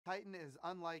Titan is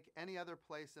unlike any other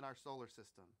place in our solar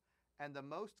system, and the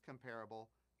most comparable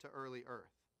to early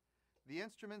Earth. The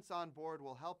instruments on board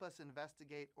will help us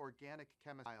investigate organic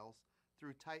chemistry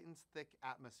through Titan's thick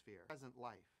atmosphere, present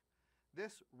life.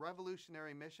 This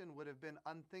revolutionary mission would have been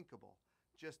unthinkable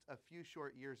just a few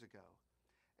short years ago.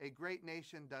 A great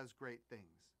nation does great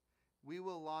things. We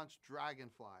will launch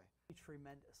Dragonfly. A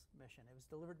tremendous mission. It was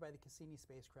delivered by the Cassini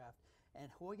spacecraft, and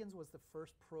Huygens was the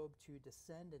first probe to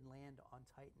descend and land on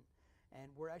Titan. And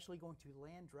we're actually going to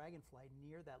land Dragonfly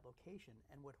near that location.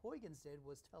 And what Huygens did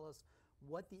was tell us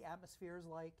what the atmosphere is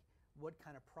like, what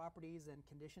kind of properties and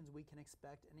conditions we can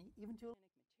expect, and even to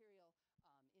material in the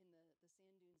sand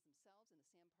dunes themselves, in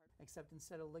the sand part. Except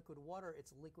instead of liquid water,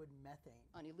 it's liquid methane.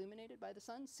 Unilluminated by the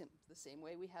sun, the same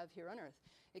way we have here on Earth,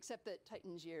 except that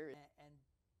Titan's year. And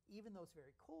even though it's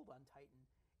very cold on Titan,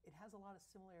 it has a lot of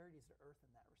similarities to Earth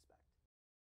in that respect.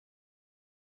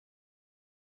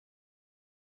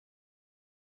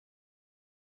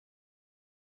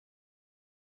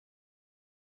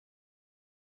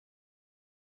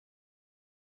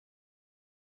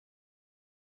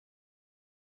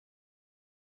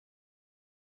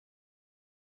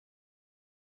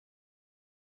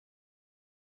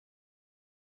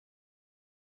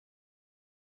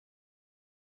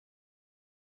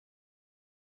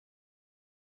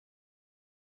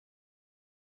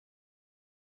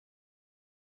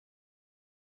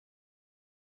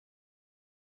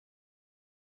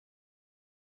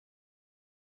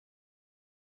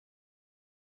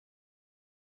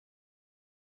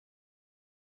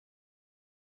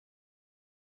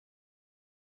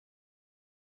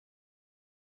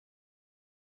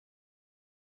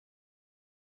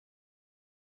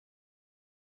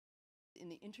 In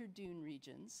the interdune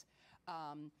regions,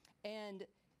 and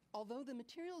although the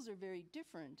materials are very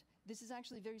different, this is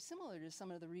actually very similar to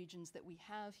some of the regions that we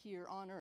have here on Earth.